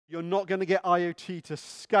You're not going to get IoT to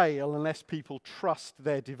scale unless people trust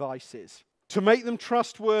their devices. To make them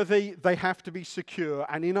trustworthy, they have to be secure.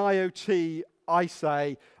 And in IoT, I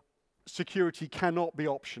say, security cannot be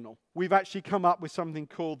optional. We've actually come up with something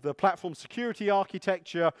called the Platform Security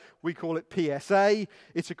Architecture. We call it PSA.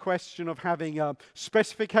 It's a question of having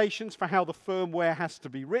specifications for how the firmware has to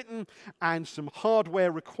be written and some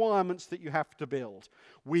hardware requirements that you have to build.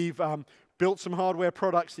 We've built some hardware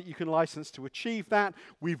products that you can license to achieve that.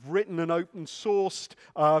 We've written an open-sourced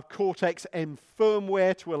Cortex-M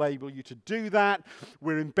firmware to enable you to do that.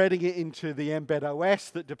 We're embedding it into the Embed OS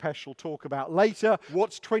that Depesh will talk about later.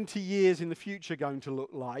 What's 20 years in the future going to look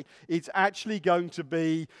like? It's actually going to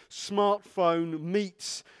be smartphone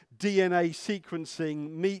meets DNA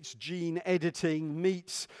sequencing, meets gene editing,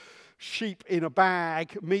 meets sheep in a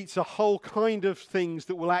bag, meets a whole kind of things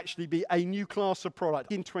that will actually be a new class of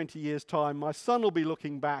product. In 20 years' time, my son will be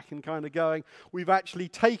looking back and kind of going, we've actually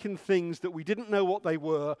taken things that we didn't know what they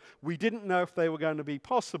were, we didn't know if they were going to be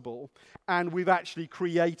possible, and we've actually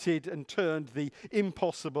created and turned the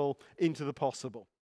impossible into the possible.